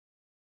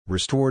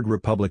Restored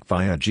Republic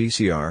via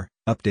GCR,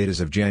 update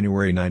as of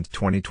January 9,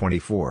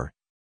 2024.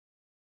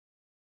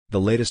 The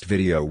latest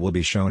video will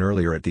be shown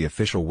earlier at the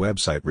official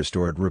website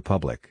Restored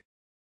Republic.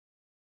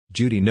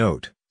 Judy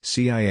note,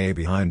 CIA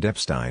behind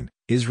Epstein,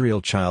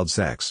 Israel child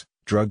sex,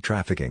 drug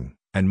trafficking,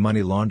 and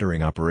money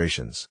laundering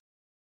operations.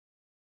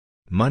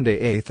 Monday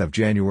 8th of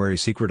January.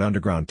 Secret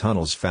underground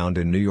tunnels found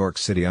in New York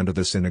City under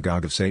the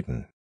Synagogue of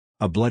Satan.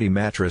 A bloody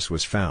mattress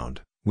was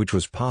found, which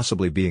was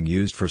possibly being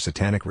used for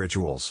satanic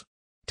rituals.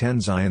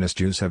 10 Zionist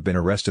Jews have been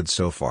arrested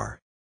so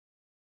far.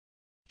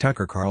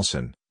 Tucker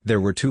Carlson,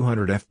 there were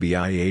 200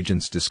 FBI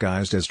agents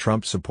disguised as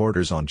Trump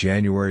supporters on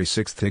January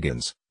 6.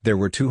 Higgins, there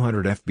were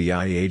 200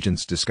 FBI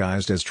agents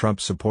disguised as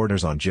Trump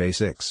supporters on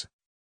J6.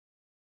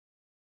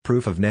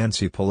 Proof of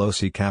Nancy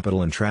Pelosi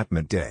Capitol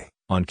entrapment day.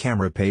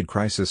 On-camera paid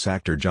crisis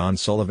actor John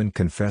Sullivan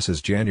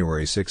confesses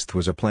January 6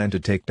 was a plan to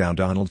take down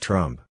Donald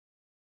Trump.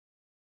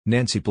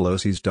 Nancy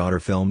Pelosi's daughter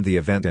filmed the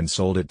event and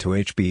sold it to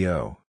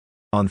HBO.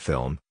 On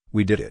film,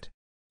 we did it.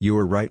 You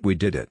were right, we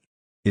did it.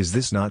 Is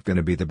this not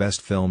gonna be the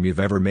best film you've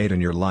ever made in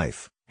your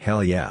life?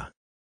 Hell yeah.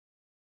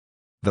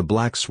 The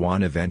Black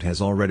Swan event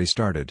has already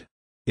started.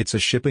 It's a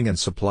shipping and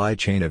supply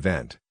chain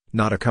event,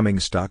 not a coming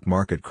stock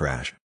market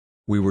crash.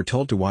 We were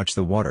told to watch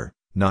the water,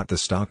 not the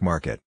stock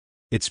market.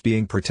 It's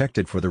being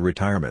protected for the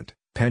retirement,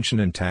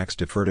 pension and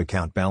tax-deferred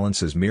account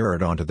balances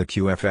mirrored onto the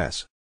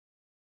QFS.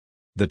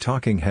 The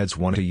talking heads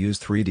want to use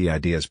 3D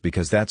ideas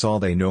because that's all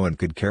they know and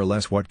could care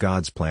less what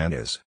God's plan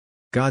is.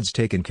 God's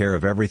taken care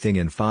of everything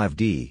in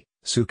 5D,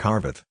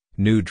 Sucarvith,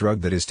 new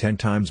drug that is 10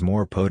 times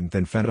more potent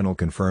than fentanyl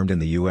confirmed in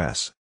the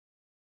U.S.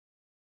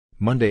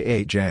 Monday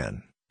 8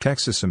 Jan,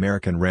 Texas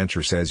American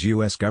rancher says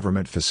U.S.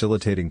 government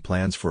facilitating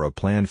plans for a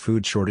planned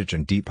food shortage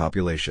and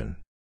depopulation.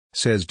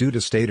 Says due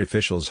to state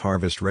officials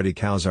harvest-ready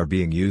cows are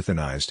being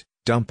euthanized,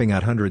 dumping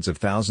out hundreds of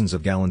thousands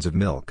of gallons of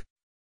milk.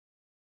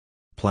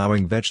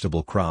 Plowing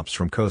vegetable crops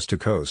from coast to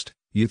coast,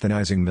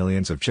 euthanizing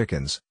millions of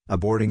chickens,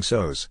 aborting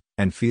sows,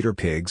 and feeder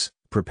pigs,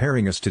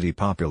 preparing us to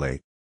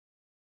depopulate.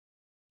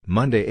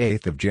 Monday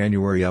 8th of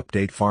January.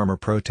 Update farmer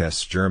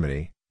protests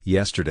Germany.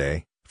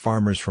 Yesterday,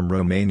 farmers from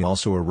Romania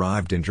also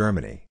arrived in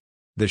Germany.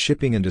 The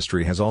shipping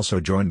industry has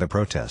also joined the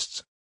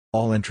protests.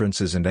 All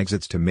entrances and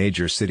exits to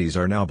major cities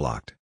are now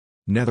blocked.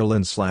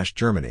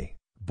 Netherlands/Germany,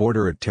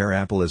 border at Ter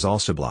Apel is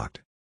also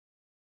blocked.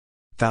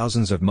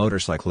 Thousands of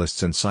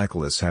motorcyclists and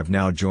cyclists have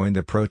now joined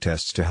the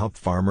protests to help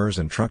farmers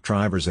and truck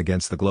drivers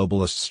against the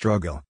globalist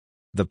struggle.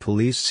 The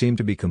police seem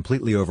to be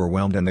completely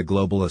overwhelmed and the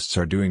globalists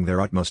are doing their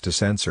utmost to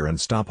censor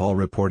and stop all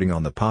reporting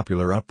on the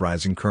popular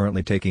uprising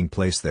currently taking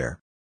place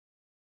there.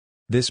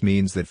 This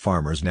means that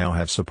farmers now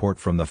have support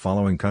from the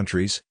following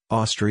countries: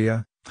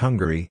 Austria,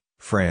 Hungary,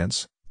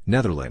 France,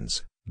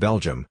 Netherlands,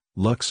 Belgium,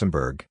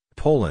 Luxembourg,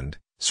 Poland,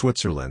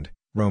 Switzerland,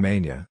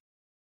 Romania.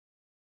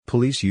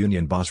 Police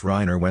union boss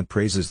Rainer Wendt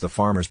praises the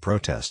farmers'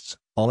 protests.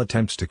 All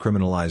attempts to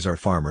criminalize our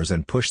farmers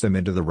and push them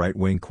into the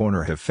right-wing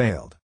corner have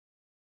failed.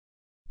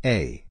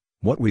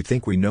 What we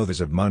think we know. As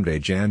of Monday,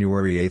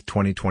 January 8,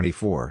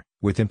 2024,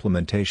 with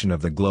implementation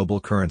of the global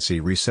currency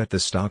reset, the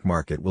stock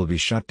market will be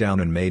shut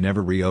down and may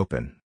never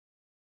reopen.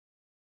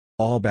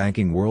 All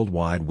banking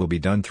worldwide will be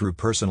done through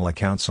personal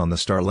accounts on the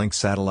Starlink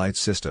satellite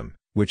system,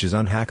 which is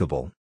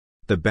unhackable.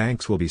 The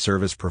banks will be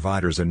service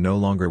providers and no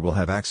longer will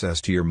have access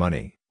to your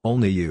money,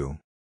 only you.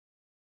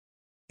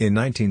 In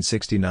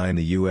 1969,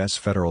 the U.S.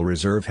 Federal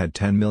Reserve had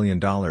 $10 million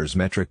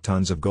metric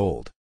tons of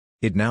gold.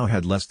 It now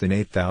had less than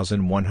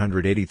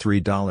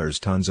 8,183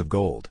 tons of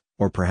gold,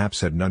 or perhaps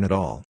had none at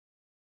all.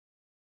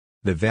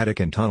 The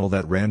Vatican tunnel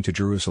that ran to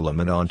Jerusalem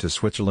and on to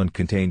Switzerland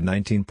contained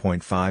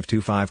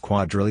 19.525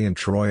 quadrillion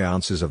troy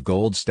ounces of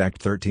gold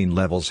stacked 13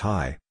 levels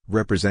high,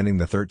 representing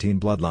the 13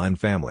 bloodline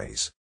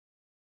families.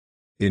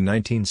 In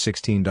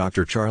 1916,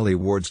 Dr. Charlie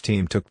Ward's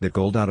team took the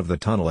gold out of the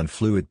tunnel and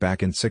flew it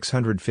back in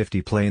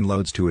 650 plane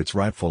loads to its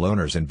rightful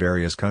owners in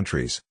various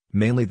countries,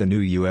 mainly the new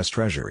U.S.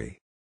 Treasury.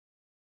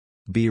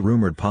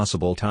 Rumored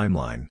possible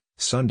timeline: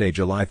 Sunday,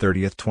 July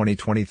 30,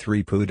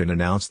 2023. Putin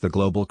announced the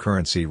global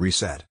currency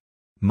reset.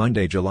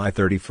 Monday, July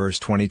 31,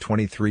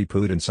 2023.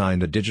 Putin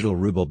signed a digital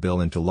ruble bill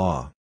into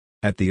law.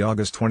 At the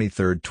August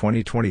 23,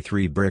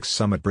 2023 BRICS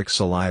Summit, BRICS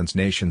alliance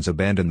nations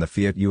abandoned the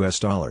fiat US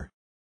dollar.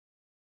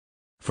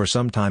 For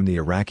some time the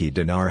Iraqi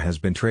dinar has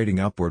been trading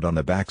upward on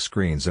the back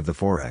screens of the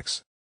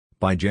Forex.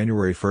 By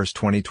January 1,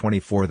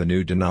 2024 the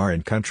new dinar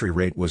in-country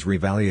rate was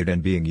revalued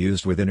and being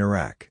used within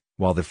Iraq,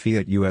 while the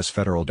fiat US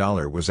federal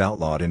dollar was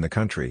outlawed in the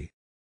country.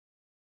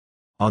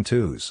 On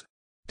Tuesday,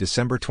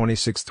 December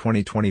 26,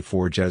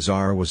 2024,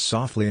 GCR was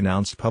softly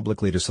announced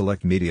publicly to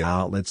select media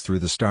outlets through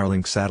the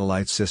Starlink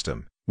satellite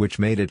system, which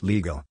made it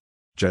legal.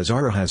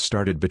 GCR has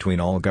started between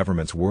all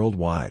governments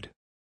worldwide.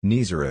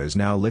 GCR is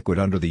now liquid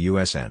under the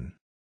USN.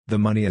 The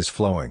money is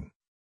flowing.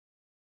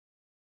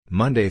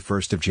 Monday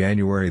 1st of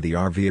January, the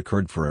RV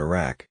occurred for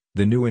Iraq.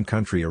 The new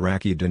in-country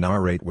Iraqi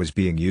dinar rate was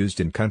being used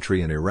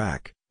in-country in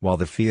Iraq, while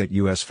the fiat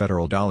US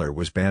federal dollar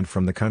was banned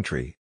from the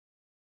country.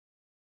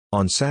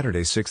 On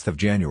Saturday 6th of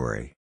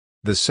January,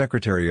 The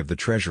Secretary of the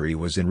Treasury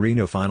was in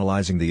Reno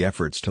finalizing the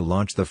efforts to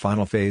launch the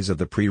final phase of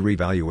the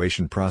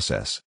pre-revaluation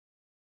process.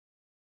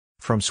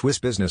 From Swiss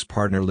business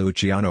partner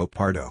Luciano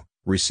Pardo,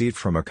 received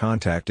from a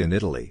contact in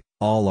Italy,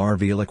 all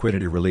RV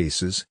liquidity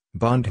releases,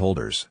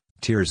 bondholders,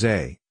 Tiers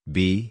A,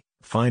 B,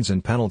 fines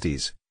and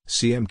penalties,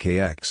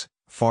 CMKX,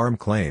 farm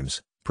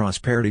claims,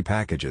 prosperity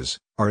packages,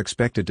 are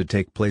expected to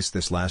take place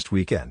this last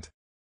weekend.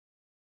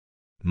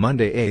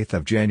 Monday 8th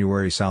of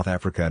January, South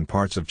Africa and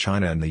parts of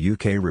China and the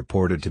UK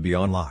reported to be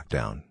on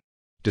lockdown.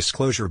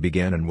 Disclosure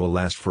began and will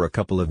last for a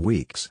couple of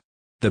weeks.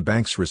 The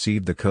banks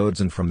received the codes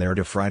and from there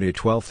to Friday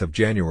 12th of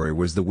January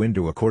was the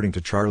window according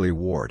to Charlie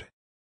Ward.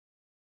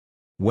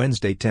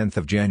 Wednesday 10th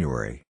of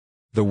January.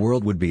 The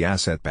world would be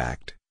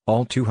asset-backed,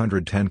 all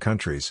 210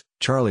 countries,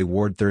 Charlie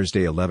Ward.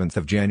 Thursday 11th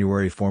of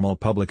January, formal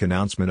public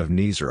announcement of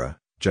GCR.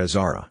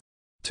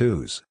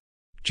 2s.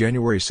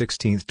 January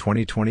 16,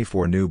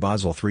 2024, new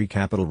Basel III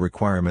capital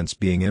requirements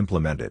being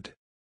implemented.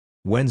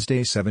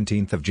 Wednesday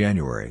 17th of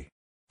January.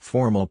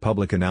 Formal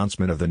public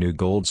announcement of the new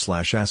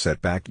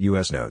gold/asset-backed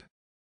U.S. note.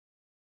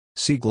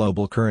 See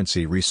Global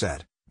Currency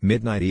Reset,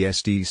 midnight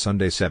EST.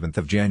 Sunday 7th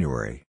of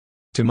January.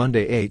 To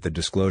Monday 8th, the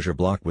disclosure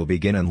block will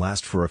begin and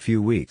last for a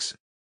few weeks.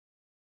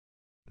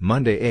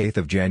 Monday 8th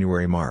of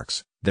January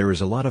marks, there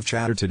is a lot of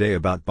chatter today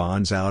about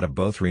bonds out of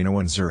both Reno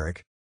and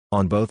Zurich.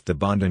 On both the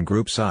bond and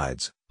group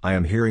sides, I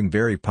am hearing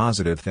very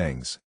positive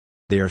things.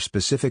 They are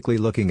specifically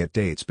looking at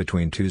dates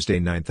between Tuesday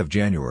 9th of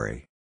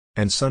January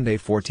and Sunday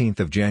 14th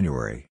of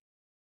January.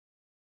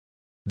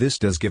 This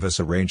does give us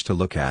a range to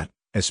look at,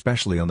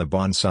 especially on the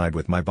bond side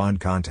with my bond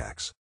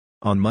contacts.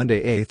 On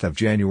Monday 8th of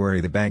January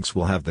the banks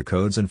will have the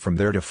codes and from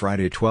there to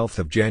Friday 12th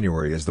of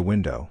January is the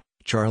window,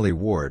 Charlie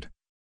Ward.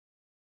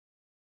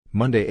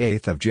 Monday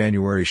 8th of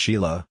January,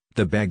 Sheila,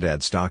 the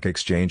Baghdad Stock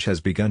Exchange has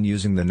begun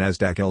using the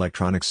Nasdaq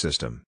electronic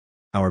system.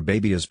 Our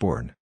baby is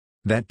born.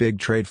 That big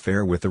trade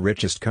fair with the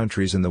richest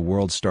countries in the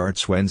world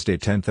starts Wednesday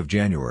 10th of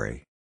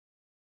January.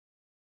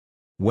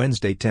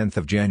 Wednesday 10th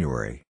of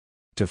January.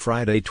 To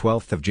Friday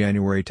 12th of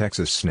January,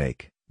 Texas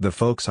Snake. The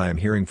folks I am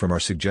hearing from are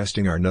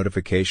suggesting our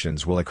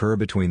notifications will occur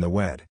between the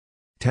Wed.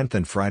 10th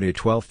and Friday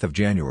 12th of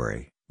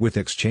January, with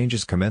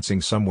exchanges commencing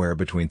somewhere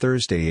between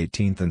Thursday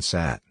 18th and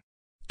Sat.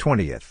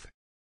 20th.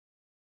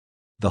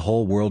 The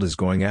whole world is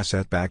going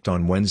asset-backed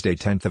on Wednesday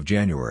 10th of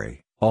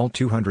January, all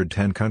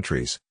 210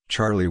 countries,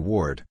 Charlie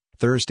Ward.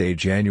 Thursday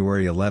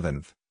January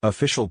 11th,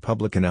 official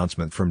public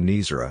announcement from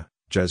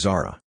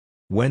GCR.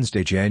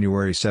 Wednesday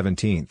January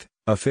 17th,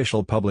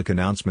 official public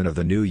announcement of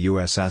the new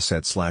U.S.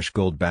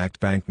 asset/gold-backed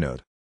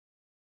banknote.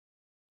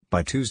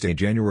 By Tuesday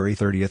January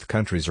 30th,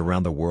 countries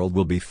around the world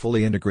will be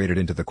fully integrated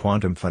into the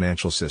quantum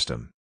financial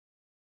system.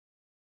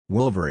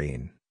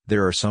 Wolverine,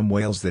 there are some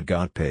whales that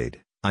got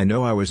paid. I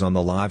know, I was on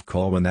the live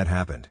call when that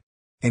happened.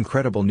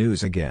 Incredible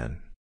news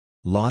again.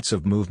 Lots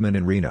of movement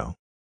in Reno.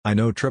 I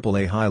know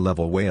AAA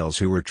high-level whales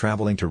who were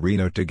traveling to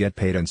Reno to get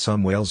paid, and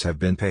some whales have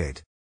been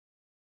paid.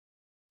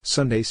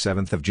 Sunday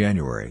 7th of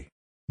January.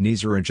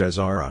 Nizar and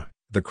GCR,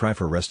 the cry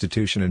for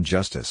restitution and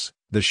justice,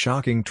 the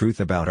shocking truth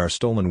about our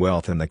stolen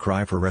wealth and the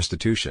cry for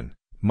restitution.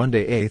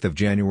 Monday 8th of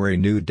January,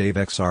 new Dave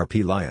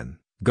XRP Lion,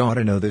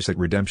 gotta know this at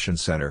Redemption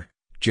Center,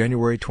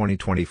 January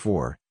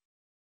 2024.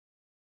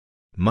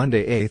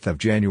 Monday 8th of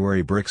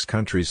January, BRICS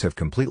countries have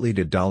completely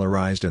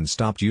de-dollarized and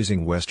stopped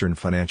using Western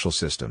financial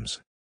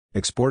systems.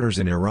 Exporters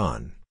in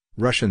Iran,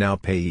 Russia now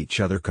pay each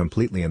other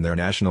completely in their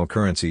national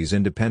currencies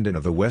independent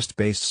of the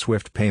West-based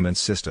SWIFT payment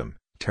system,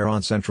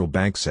 Tehran Central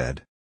Bank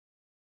said.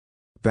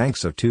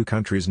 Banks of two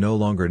countries no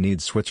longer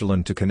need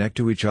Switzerland to connect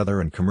to each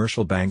other, and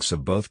commercial banks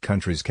of both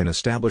countries can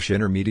establish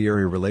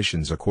intermediary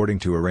relations, according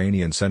to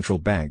Iranian Central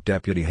Bank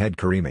Deputy Head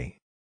Karimi.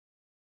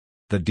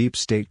 The deep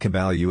state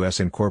cabal U.S.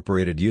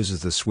 Incorporated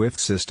uses the SWIFT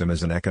system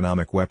as an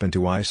economic weapon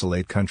to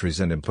isolate countries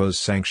and impose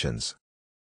sanctions.